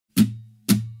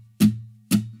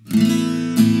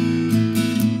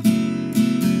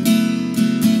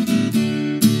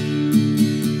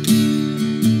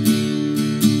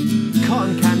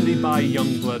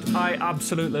Yungblud. I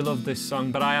absolutely love this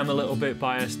song, but I am a little bit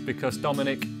biased because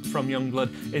Dominic from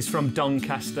Yungblud is from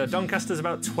Doncaster. Doncaster's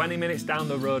about 20 minutes down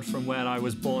the road from where I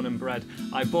was born and bred.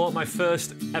 I bought my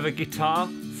first ever guitar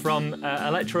from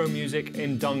Electro Music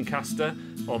in Doncaster,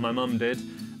 or my mum did.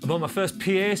 I bought my first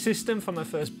PA system for my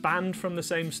first band from the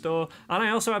same store, and I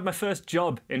also had my first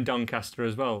job in Doncaster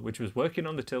as well, which was working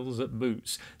on the tills at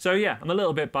Boots. So yeah, I'm a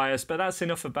little bit biased, but that's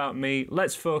enough about me.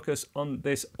 Let's focus on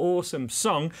this awesome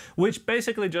song, which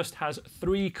basically just has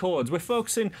 3 chords. We're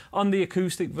focusing on the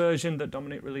acoustic version that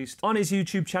Dominic released on his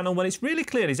YouTube channel. When it's really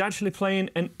clear, he's actually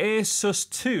playing an A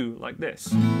sus2 like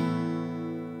this.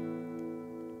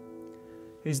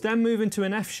 He's then moving to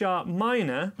an F sharp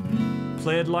minor,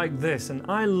 played like this, and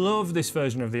I love this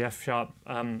version of the F sharp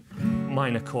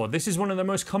minor chord. This is one of the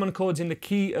most common chords in the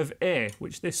key of A,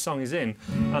 which this song is in,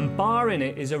 and barring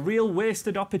it is a real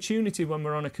wasted opportunity when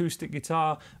we're on acoustic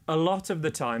guitar a lot of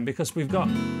the time, because we've got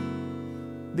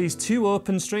these 2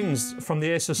 open strings from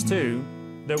the A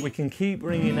sus2 that we can keep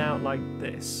ringing out like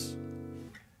this.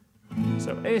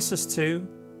 So A sus2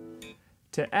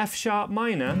 to F sharp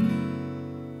minor,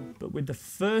 but with the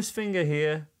first finger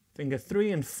here, finger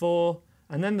 3 and 4,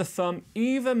 and then the thumb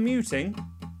either muting,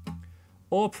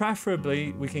 or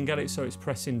preferably we can get it so it's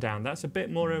pressing down. That's a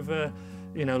bit more of a,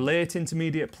 you know, late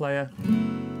intermediate player,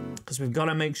 because we've got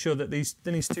to make sure that these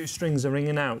thinnest 2 strings are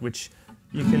ringing out, which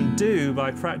you can do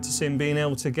by practicing being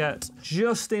able to get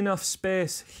just enough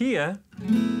space here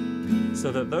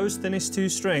so that those thinnest 2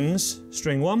 strings,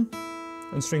 string 1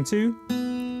 and string 2,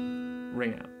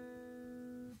 ring out.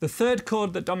 The 3rd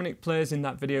chord that Dominic plays in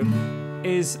that video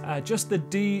is just the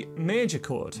D major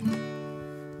chord.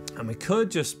 And we could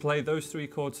just play those 3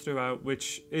 chords throughout,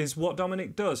 which is what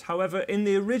Dominic does. However, in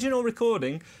the original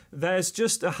recording, there's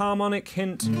just a harmonic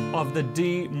hint of the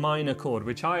D minor chord,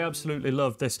 which I absolutely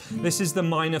love. This is the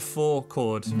minor 4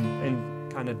 chord in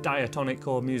kind of diatonic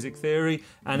chord music theory,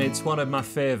 and it's one of my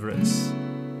favorites.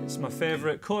 It's my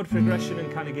favorite chord progression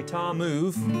and kind of guitar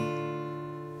move,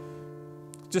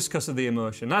 just because of the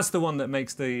emotion. That's the one that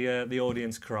makes the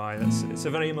audience cry. It's a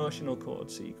very emotional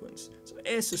chord sequence. So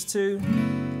A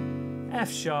sus2, F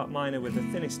sharp minor with the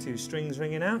thinnest 2 strings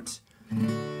ringing out,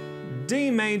 D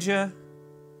major,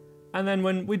 and then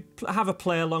when we have a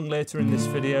play along later in this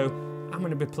video, I'm going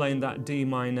to be playing that D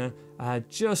minor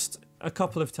just a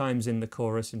couple of times in the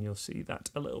chorus, and you'll see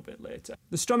that a little bit later.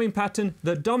 The strumming pattern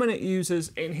that Dominic uses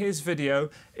in his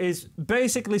video is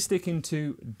basically sticking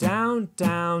to down,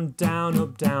 down, down,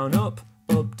 up, down, up,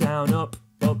 up, down, up,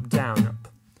 up, down, up.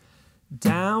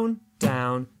 Down,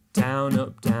 down, down,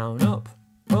 up, down, up,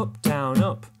 up, down,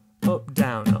 up, up,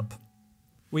 down, up.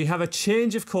 We have a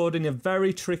change of chord in a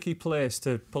very tricky place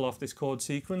to pull off this chord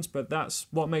sequence, but that's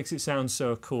what makes it sound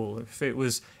so cool. If it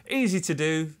was easy to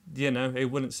do, you know,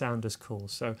 it wouldn't sound as cool.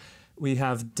 So we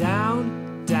have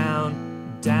down,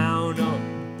 down, down,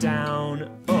 up, down,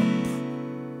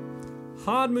 up.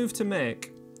 Hard move to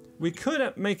make. We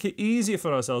could make it easier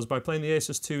for ourselves by playing the A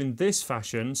sus2 in this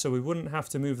fashion, so we wouldn't have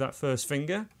to move that first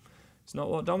finger. It's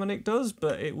not what Dominic does,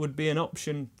 but it would be an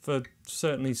option for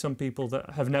certainly some people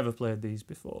that have never played these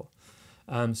before.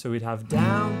 So we'd have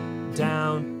down,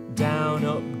 down, down,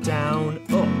 up, down,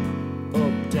 up,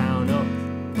 down, up,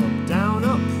 down,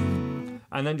 up.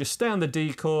 And then just stay on the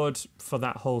D chord for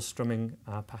that whole strumming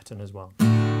pattern as well.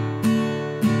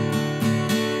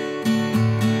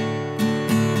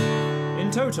 In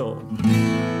total.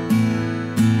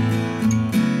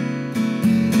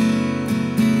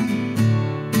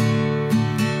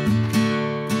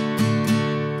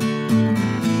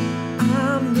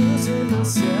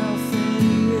 Myself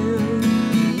in you,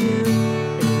 in you,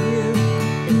 in you,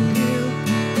 in you,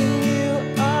 in you,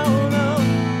 oh no,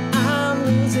 I'm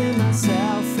losing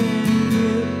myself in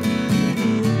you,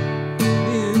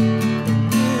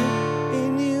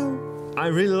 in you. I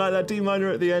really like that D minor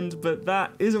at the end, but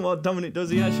that isn't what Dominic does.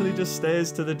 He actually just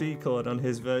stays to the D chord on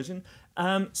his version.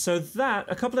 So that,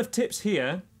 a couple of tips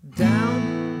here,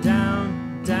 down,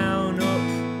 down, down, up.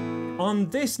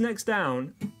 On this next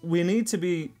down, we need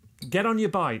to get on your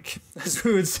bike, as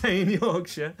we would say in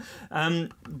Yorkshire.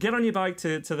 Get on your bike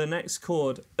to the next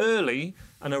chord early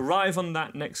and arrive on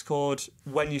that next chord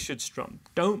when you should strum.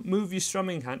 Don't move your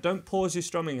strumming hand, don't pause your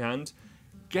strumming hand.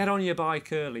 Get on your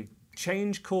bike early.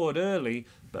 Change chord early,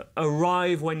 but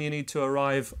arrive when you need to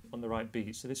arrive on the right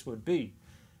beat. So this would be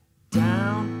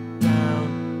down,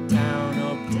 down, down,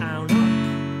 up, down, up.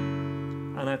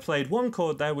 And I played 1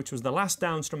 chord there, which was the last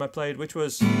down strum I played, which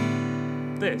was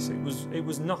this. It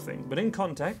was nothing, but in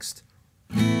context,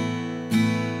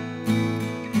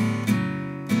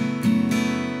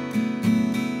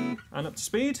 and up to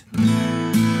speed.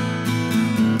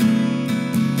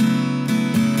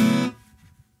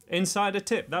 inside a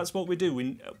tip. That's what we do.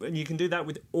 And you can do that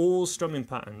with all strumming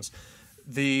patterns.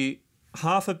 The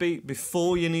half a beat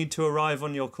before you need to arrive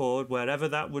on your chord, wherever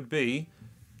that would be,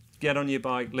 get on your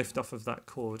bike, lift off of that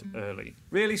chord early.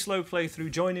 Really slow play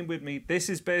through, join in with me. This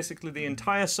is basically the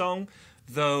entire song,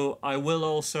 though I will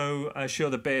also show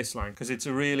the bass line, because it's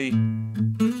a really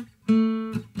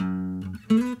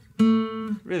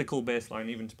cool bass line,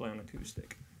 even to play on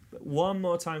acoustic. But one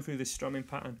more time through this strumming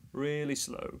pattern, really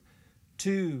slow.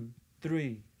 2,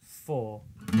 3, 4.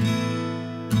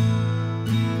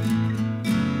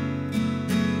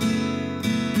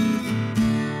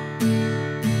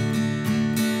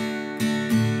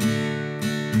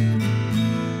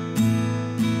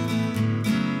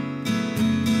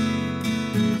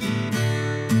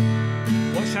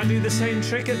 I do the same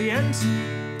trick at the end.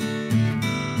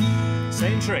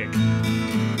 Same trick.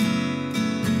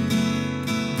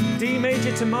 D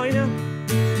major to minor.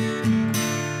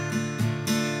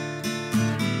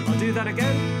 I'll do that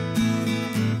again.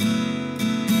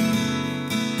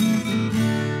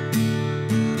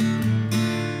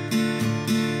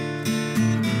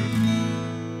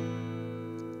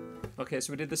 Okay,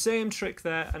 so we did the same trick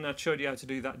there, and I showed you how to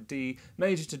do that D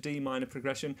major to D minor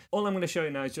progression. All I'm going to show you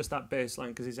now is just that bass line,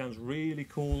 because it sounds really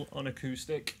cool on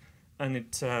acoustic, and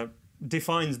it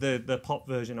defines the pop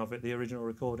version of it, the original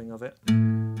recording of it.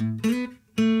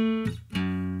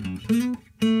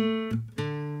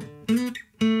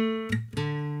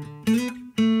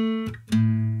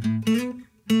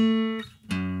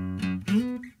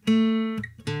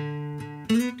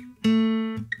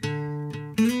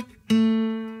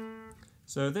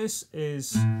 So this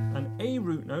is an A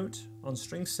root note on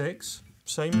string 6,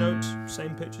 same note,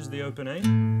 same pitch as the open A,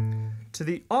 to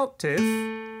the octave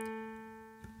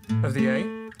of the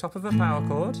A, top of a power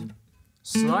chord,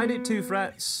 slide it 2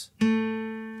 frets,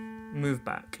 move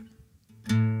back.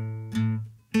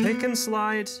 Pick and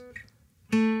slide,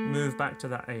 move back to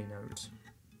that A note.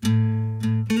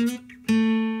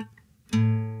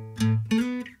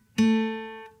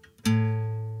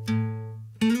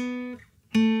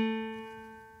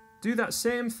 Do that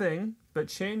same thing, but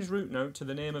change root note to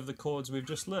the name of the chords we've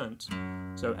just learnt.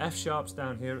 So F sharp's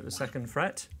down here at the 2nd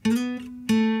fret.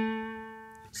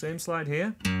 Same slide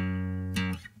here.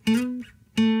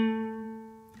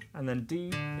 And then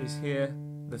D is here,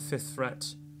 the 5th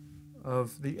fret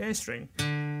of the A string.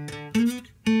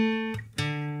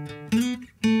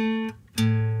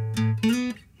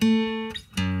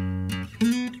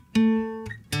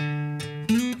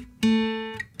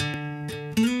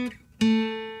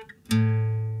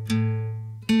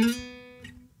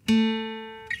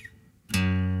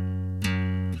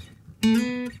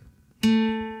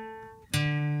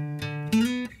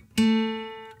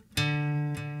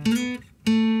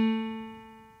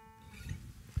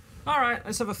 Alright,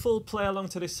 let's have a full play along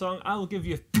to this song. I will give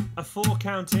you a 4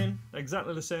 count in,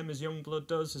 exactly the same as Yungblud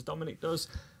does, as Dominic does.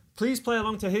 Please play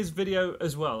along to his video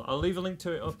as well. I'll leave a link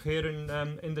to it up here in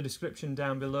the description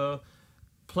down below.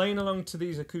 Playing along to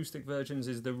these acoustic versions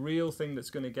is the real thing that's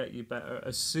going to get you better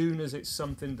as soon as it's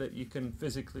something that you can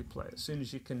physically play. As soon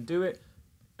as you can do it,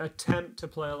 attempt to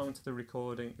play along to the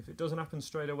recording. If it doesn't happen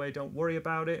straight away, don't worry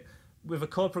about it. With a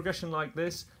chord progression like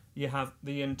this, you have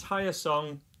the entire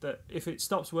song that if it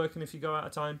stops working, if you go out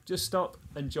of time, just stop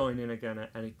and join in again at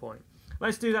any point.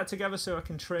 Let's do that together so I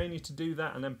can train you to do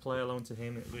that and then play along to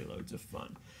him. It'll be loads of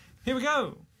fun. Here we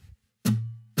go.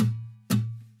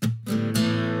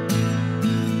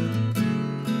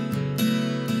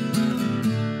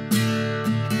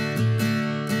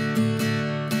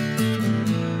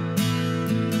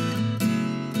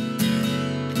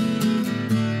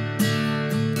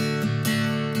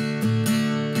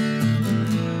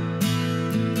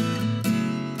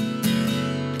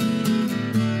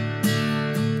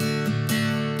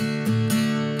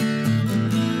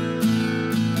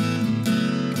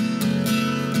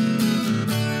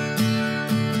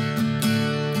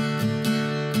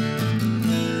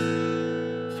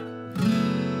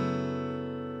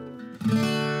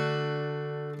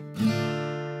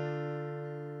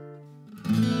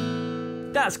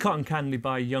 That's Cotton Candy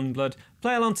by Yungblud.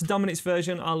 Play along to Dominic's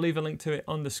version, I'll leave a link to it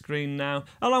on the screen now,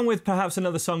 along with perhaps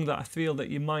another song that I feel that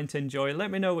you might enjoy.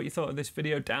 Let me know what you thought of this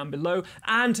video down below,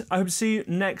 and I hope to see you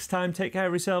next time. Take care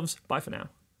of yourselves. Bye for now.